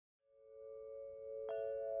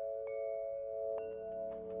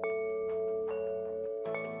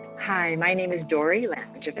Hi, my name is Dori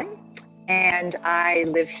Langevin, and I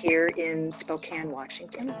live here in Spokane,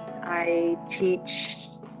 Washington. I teach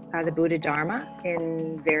the Buddha Dharma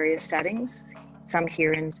in various settings, some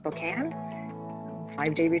here in Spokane,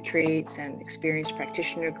 5-day retreats and experienced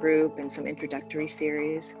practitioner group and some introductory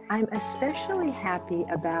series. I'm especially happy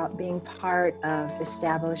about being part of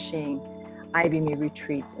establishing iBme's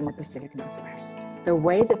retreats in the Pacific Northwest. The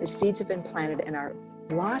way that the seeds have been planted and are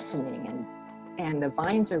blossoming and the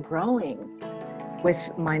vines are growing with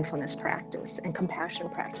mindfulness practice and compassion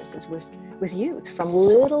practices with youth, from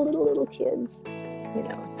little kids,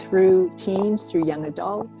 through teens, through young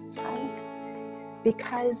adults, right?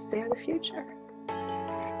 Because they're the future.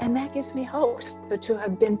 And that gives me hope. So to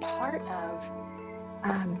have been part of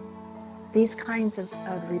these kinds of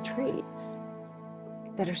retreats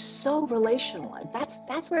that are so relational,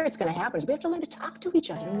 that's where it's going to happen. Is we have to learn to talk to each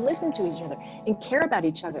other and listen to each other and care about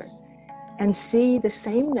each other and see the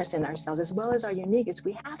sameness in ourselves as well as our uniqueness.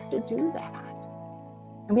 We have to do that.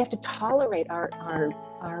 And we have to tolerate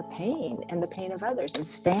our pain and the pain of others and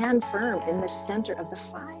stand firm in the center of the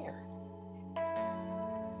fire.